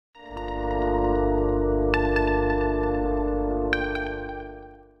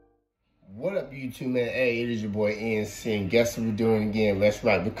up, YouTube, man? Hey, it is your boy ENC, and guess what we're doing again? That's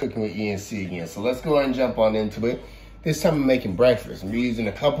right, we're cooking with ENC again. So let's go ahead and jump on into it. This time I'm making breakfast, and we're using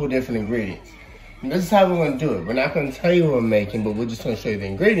a couple different ingredients. And this is how we're going to do it. We're not going to tell you what we're making, but we're just going to show you the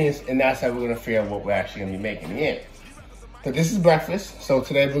ingredients, and that's how we're going to figure out what we're actually going to be making in the end. But this is breakfast, so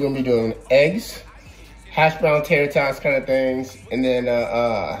today we're going to be doing eggs, hash brown tater tots kind of things, and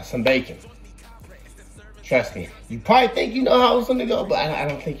then some bacon. Trust me, you probably think you know how it's gonna go, but I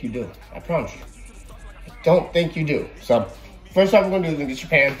don't think you do. I promise you. I don't think you do. So, first off, we're gonna do is get your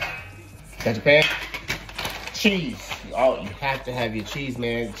pan. Got your pan? Cheese. Oh, you have to have your cheese,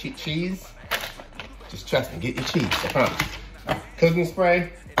 man. Cheese. Just trust me, get your cheese, I promise. Cooking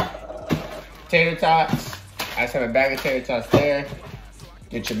spray. Tater tots. I just have a bag of tater tots there.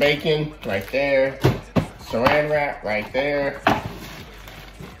 Get your bacon right there. Saran wrap right there.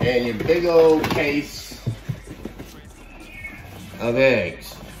 And your big old case of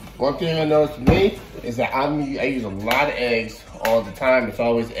eggs. One thing I noticed with me is that I use a lot of eggs all the time. It's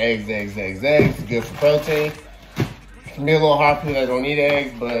always eggs, eggs, eggs, eggs. It's good for protein. It can be a little hard for people that don't eat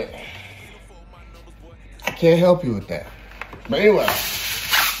eggs, but I can't help you with that. But anyway,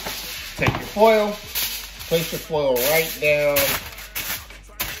 take your foil, place your foil right down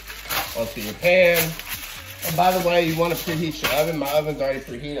onto your pan. And by the way, you want to preheat your oven. My oven's already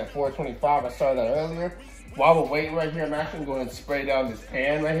preheated at 425. I started that earlier. While we're waiting right here, I'm actually going to spray down this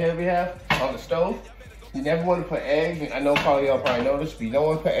pan right here we have on the stove. You never want to put eggs, and I know probably y'all probably noticed, but you don't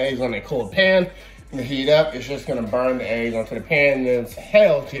want to put eggs on a cold pan. When you heat it up, it's just going to burn the eggs onto the pan, and then it's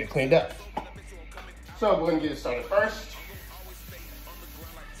hell to get cleaned up. So we're going to get it started first.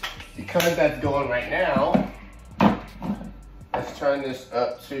 Because that's going right now, let's turn this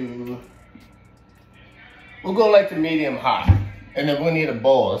up to, we'll go like the medium hot. And then we'll need a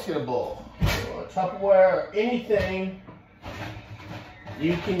bowl. Let's get a bowl. Tupperware or anything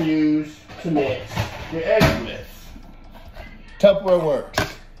you can use to mix your eggs with. Tupperware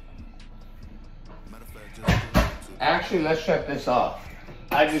works. Actually, let's shut this off.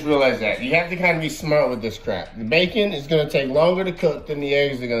 I just realized that. You have to kind of be smart with this crap. The bacon is going to take longer to cook than the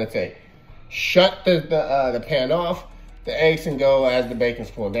eggs are going to take. Shut the pan off. The eggs can go as the bacon's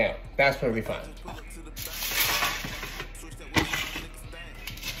cooled down. That's perfectly fine.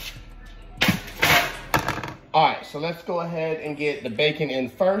 All right, so let's go ahead and get the bacon in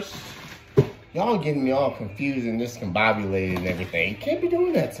first. Y'all getting me all confused and discombobulated and everything. You can't be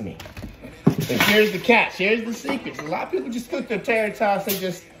doing that to me. But here's the catch. Here's the secret. A lot of people just cook their tater tots and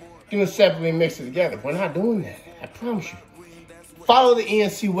just do it separately and mix it together. We're not doing that. I promise you. Follow the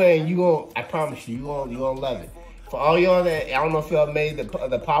ENC way and you gonna, I promise you, you gonna love it. For all y'all that, I don't know if y'all made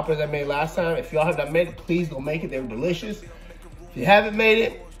the poppers I made last time. If y'all have not made it, please go make it. They were delicious. If you haven't made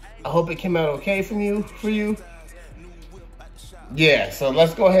it, I hope it came out okay for you. Yeah, so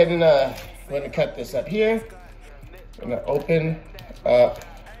let's go ahead and we're gonna cut this up here. I'm gonna open up.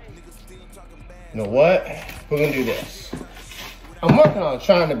 You know what? We're gonna do this. I'm working on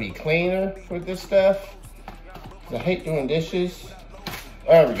trying to be cleaner with this stuff. I hate doing dishes.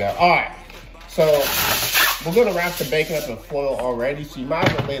 There we go. All right. So we're gonna wrap the bacon up in foil already. So you might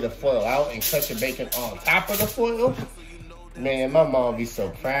as well lay the foil out and cut your bacon on top of the foil. Man, my mom be so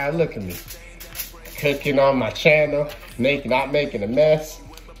proud. Look at me. Cooking on my channel, not making a mess.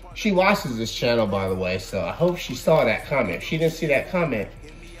 She watches this channel, by the way, so I hope she saw that comment. If she didn't see that comment,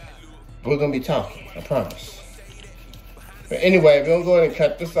 we're gonna be talking, I promise. But anyway, we're gonna go ahead and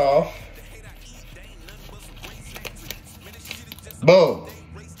cut this off. Boom.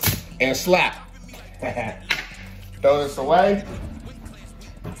 And slap. Throw this away.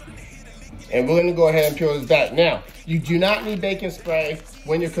 And we're gonna go ahead and peel this back. Now, you do not need bacon spray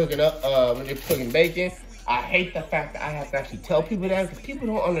when you're cooking bacon. I hate the fact that I have to actually tell people that because people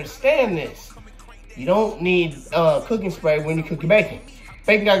don't understand this. You don't need cooking spray when you cook your bacon.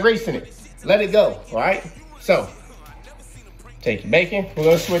 Bacon got grease in it. Let it go, all right? So, take your bacon. We're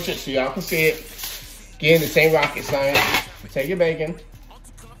gonna switch it so y'all can see it. Again, the same rocket science. Take your bacon.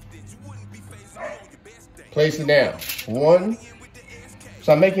 Place it down. One.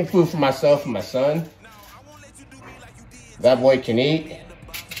 So I'm making food for myself and my son. That boy can eat.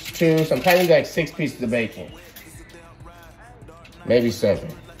 2, so I'm cutting like 6 pieces of bacon. Maybe 7.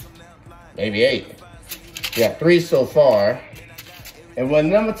 Maybe 8. Yeah, 3 so far. And I'm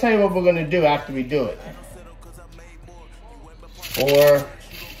gonna tell you what we're gonna do after we do it. 4.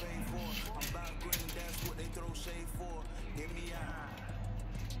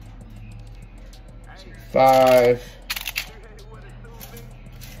 5.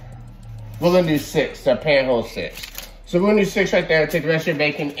 We're gonna do 6, so pan holds 6. So we're gonna do 6 right there. Take the rest of your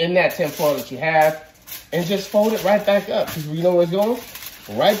bacon in that tin foil that you have and just fold it right back up. Because you know where it's going?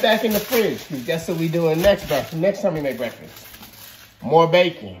 right back in the fridge, because guess what we doing next time we make breakfast? More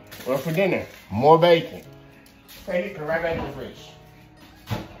bacon. Or for dinner, more bacon. Take it right back in the fridge.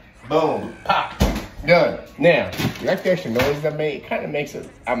 Boom, pop, done. Now, you like the extra noise that made? It kind of makes it,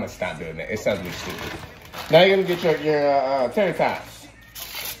 I'm gonna stop doing that. It sounds really stupid. Now you're gonna get your tater tots.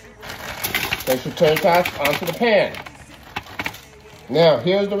 Place your tater tots onto the pan. Now,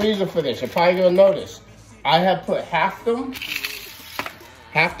 here's the reason for this. You're probably gonna notice. I have put half the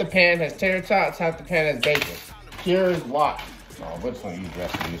pan has tater tots, half the pan has bacon. Here is why. Oh, which one you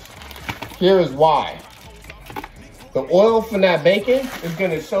recipes? Here is why. The oil from that bacon is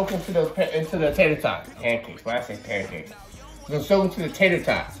gonna soak into the tater tots. Pancakes, why I say pancakes? It's gonna soak into the tater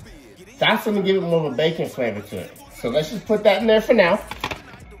tots. That's gonna give it more of a bacon flavor to it. So let's just put that in there for now.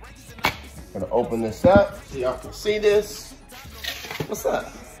 I'm gonna open this up so y'all can see this. What's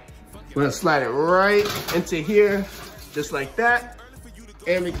up? We're gonna slide it right into here, just like that,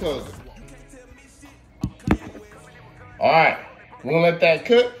 and we close it. All right, we're gonna let that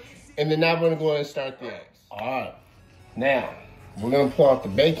cook, and then now we're gonna go ahead and start the eggs. All right, now we're gonna pull out the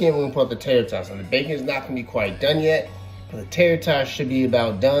bacon, we're gonna pull out the tater tots. And the bacon is not gonna be quite done yet, but the tater tots should be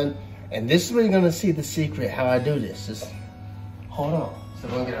about done. And this is where you're gonna see the secret, how I do this. Just hold on. So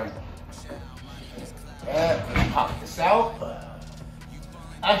we're gonna get let's pop this out.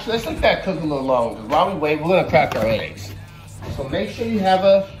 Actually, let's let that cook a little longer. While we wait, we're gonna crack our eggs. So make sure you have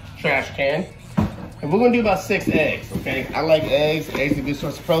a trash can. And we're gonna do about 6 eggs, okay? I like eggs. Eggs are a good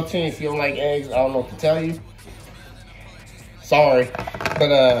source of protein. If you don't like eggs, I don't know what to tell you. Sorry.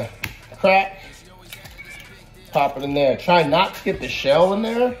 But crack, pop it in there. Try not to get the shell in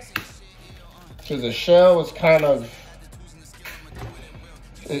there, because the shell is kind of,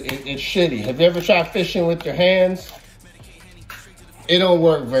 it's shitty. Have you ever tried fishing with your hands? It don't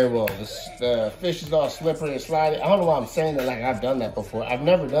work very well. The fish is all slippery and slidey. I don't know why I'm saying that like I've done that before. I've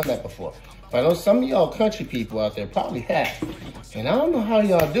never done that before. But I know some of y'all country people out there probably have. And I don't know how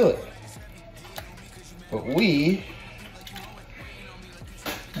y'all do it. But we,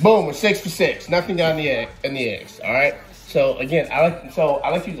 boom, we're 6 for 6. Nothing down in the eggs, all right? So again, I like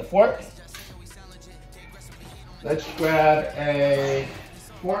to use a fork. Let's grab a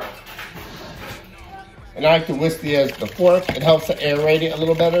fork. And I like to whisk the eggs with the fork. It helps to aerate it a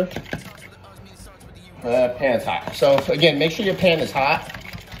little better. Pan's hot. So again, make sure your pan is hot.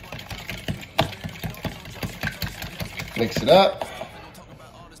 Mix it up.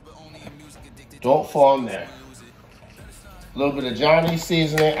 Don't fall in there. A little bit of Johnny's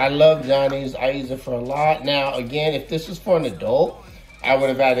seasoning. I love Johnny's. I use it for a lot. Now, again, if this was for an adult, I would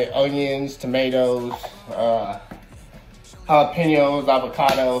have added onions, tomatoes, jalapenos,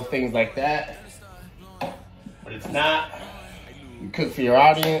 avocado, things like that. But it's not. You cook for your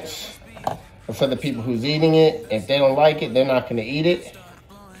audience or for the people who's eating it. If they don't like it, they're not going to eat it.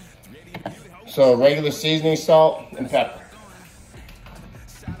 So regular seasoning, salt, and pepper.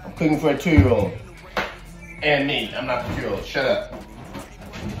 I'm cooking for a 2-year-old. And me. I'm not the 2-year-old. Shut up.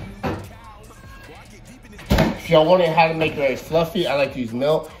 If y'all wondering how to make your eggs fluffy, I like to use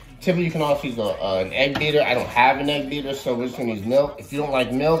milk. Typically, you can also use an egg beater. I don't have an egg beater, so we're just going to use milk. If you don't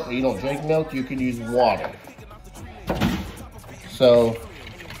like milk or you don't drink milk, you could use water. So,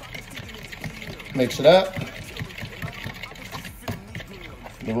 mix it up.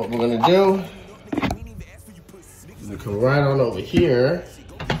 Then what we're going to do, we come right on over here.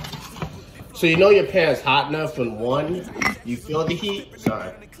 So you know your pan's hot enough when 1, you feel the heat.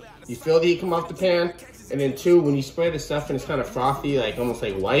 Sorry. You feel the heat come off the pan. And then 2, when you spray the stuff and it's kind of frothy, like almost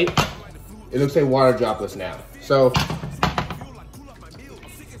like white, it looks like water droplets now. So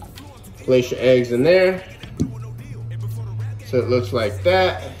place your eggs in there. So it looks like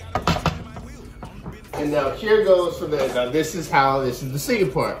that. And now here goes for the, now this is the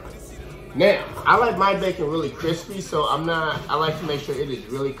secret part. Now, I like my bacon really crispy, so I like to make sure it is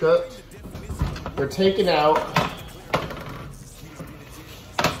really cooked. We're taking out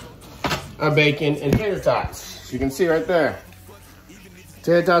our bacon and tater tots. You can see right there.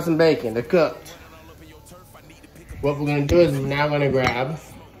 Tater tots and bacon, they're cooked. What we're gonna do is we're now gonna grab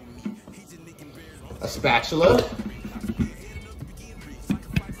a spatula.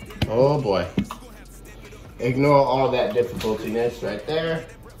 Oh boy. Ignore all that difficultiness right there.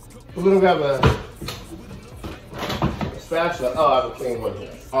 We're gonna grab a spatula. Oh, I have a clean one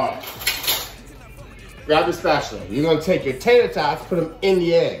here. All right. Grab the spatula. You're gonna take your tater tots, put them in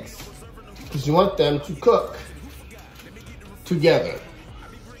the eggs, because you want them to cook together.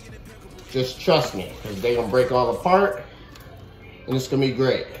 Just trust me, because they're gonna break all apart, and it's gonna be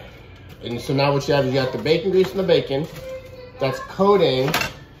great. And so now what you have is you got the bacon grease and the bacon that's coating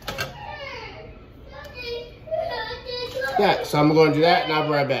that. So I'm going to do that, and I'll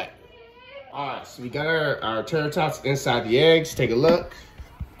be right back. All right, so we got our tater tots inside the eggs. Take a look.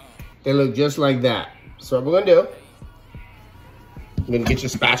 They look just like that. So what we're gonna do, you're gonna get your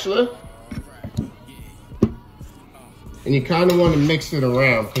spatula, and you kind of want to mix it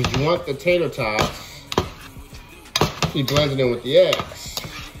around because you want the tater tots to be blended in with the eggs.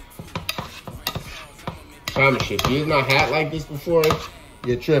 Promise you, if you've not had like this before,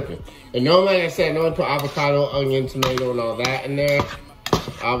 you're tripping. And normally, like I said, no one put avocado, onion, tomato, and all that in there.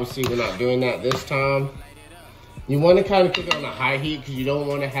 Obviously, we're not doing that this time. You want to kind of cook it on a high heat because you don't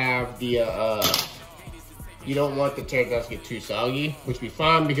want to have the you don't want the tater tots to get too soggy, which would be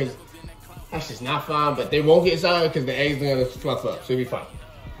fine because that's just not fine. But they won't get soggy because the eggs are gonna fluff up, so it'll be fine.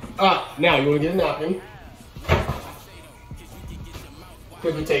 All right, now you want to get a napkin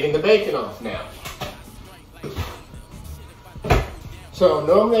because we're taking the bacon off now. So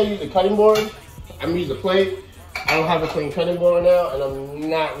normally I use a cutting board. I'm gonna use a plate. I don't have a clean cutting board right now, and I'm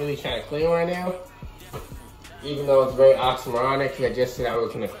not really trying to clean right now. Even though it's very oxymoronic, because I just said I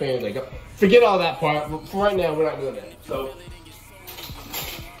was gonna clean. Like, forget all that part. For right now, we're not doing that. So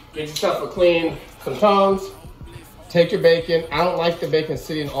get yourself a clean, some tongs. Take your bacon. I don't like the bacon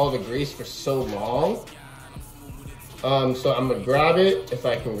sitting in all the grease for so long. So I'm gonna grab it if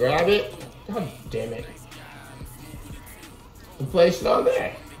I can grab it. God damn it. And place it on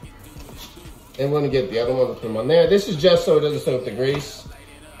there. And we're gonna get the other one to put them on there. This is just so it doesn't soak the grease.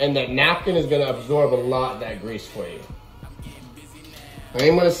 And that napkin is gonna absorb a lot of that grease for you. I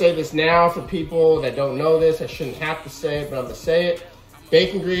am gonna say this now for people that don't know this. I shouldn't have to say it, but I'm gonna say it.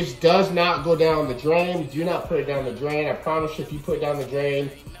 Bacon grease does not go down the drain. Do not put it down the drain. I promise you, if you put it down the drain,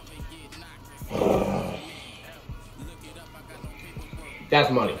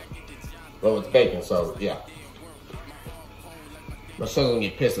 that's money. Well, it's bacon, so yeah. My son's gonna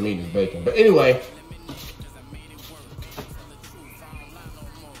get pissed at me eating his bacon. But anyway,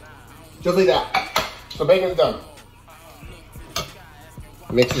 just like that. So bacon's done.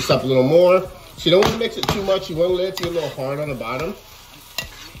 Mix this up a little more. So you don't want to mix it too much. You want to let it get a little hard on the bottom.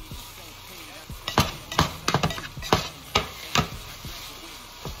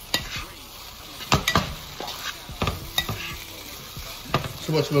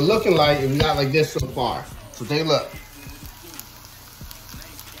 So what we're looking like is we got like this so far. So take a look.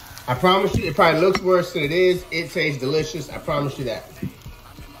 I promise you, it probably looks worse than it is. It tastes delicious. I promise you that.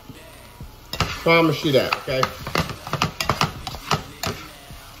 Promise you that, okay?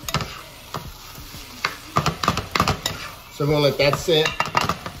 So we're gonna let that sit.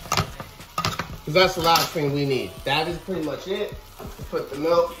 Because that's the last thing we need. That is pretty much it. Put the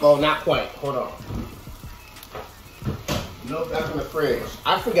milk, oh, not quite, hold on. Milk back in the fridge.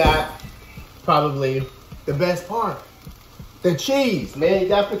 I forgot probably the best part. The cheese, man, you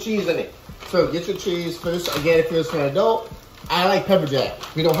gotta put cheese in it. So get your cheese. For this, again, if you're an adult, I like pepper jack.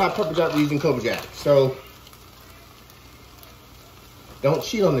 We don't have pepper jack, we're using Cobra Jack. So don't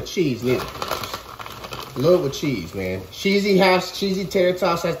cheat on the cheese neither. Load with cheese, man. Cheesy tater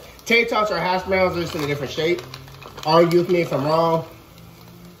tots. Tater tots are hash browns, they're just in a different shape. Argue with me if I'm wrong.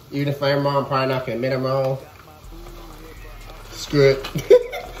 Even if I am wrong, I'm probably not gonna admit I'm wrong. Screw it.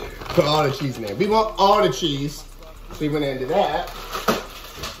 Put all the cheese in there. We want all the cheese. So we went into that.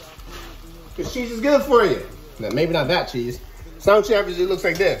 Because cheese is good for you. Now, maybe not that cheese. Some cheese usually looks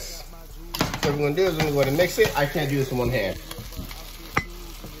like this. So what we're gonna do is we're gonna go ahead and mix it. I can't do this in one hand.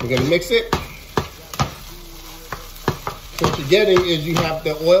 We're gonna mix it. So what you're getting is you have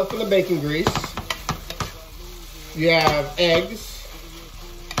the oil from the bacon grease. You have eggs.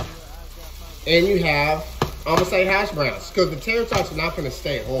 And you have almost like hash browns. Because the tater tots are not gonna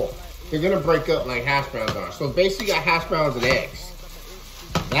stay whole. They're gonna break up like hash browns are. So basically you got hash browns and eggs.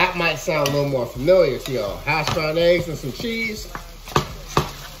 That might sound a little more familiar to y'all. Hash brown eggs and some cheese.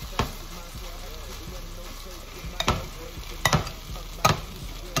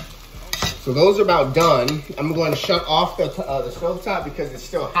 So those are about done. I'm going to shut off the stove top because it's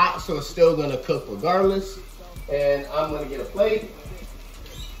still hot, so it's still gonna cook regardless. And I'm gonna get a plate.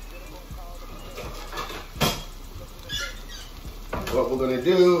 What we're gonna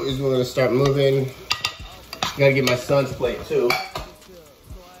do is we're gonna start moving. Gotta get my son's plate too.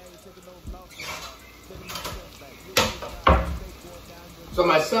 So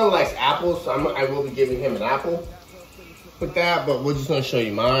my son likes apples, so I will be giving him an apple with that, but we're just gonna show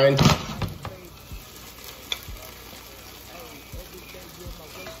you mine.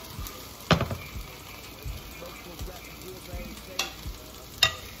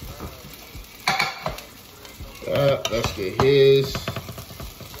 Let's get his.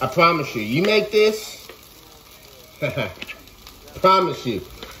 I promise you, you make this. Promise you.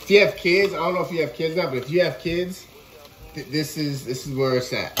 If you have kids, I don't know if you have kids now, but if you have kids, This is where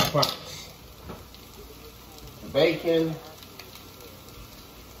it's at. I promise. Bacon.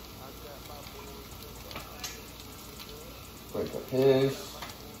 Break up his.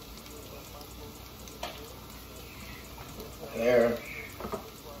 There.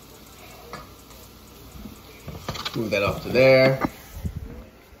 Move that off to there.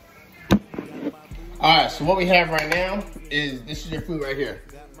 All right, so what we have right now is, this is your food right here.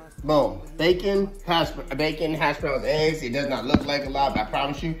 Boom. Bacon, hash browns, eggs. It does not look like a lot, but I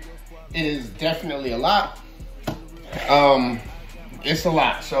promise you, it is definitely a lot. It's a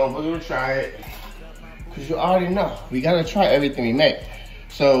lot, so we're gonna try it. Because you already know, we gotta try everything we make.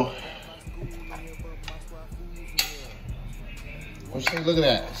 So, look at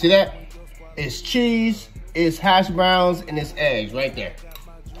that. See that? It's cheese, it's hash browns, and it's eggs right there.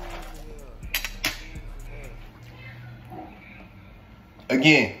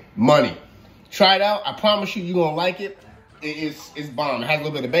 Again, money. Try it out. I promise you, you're gonna like it. It's bomb. It has a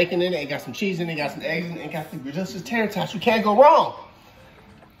little bit of bacon in it. It got some cheese in it. It got some eggs in it. It got the delicious tater tots. You can't go wrong.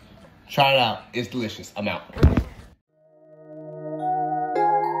 Try it out. It's delicious. I'm out.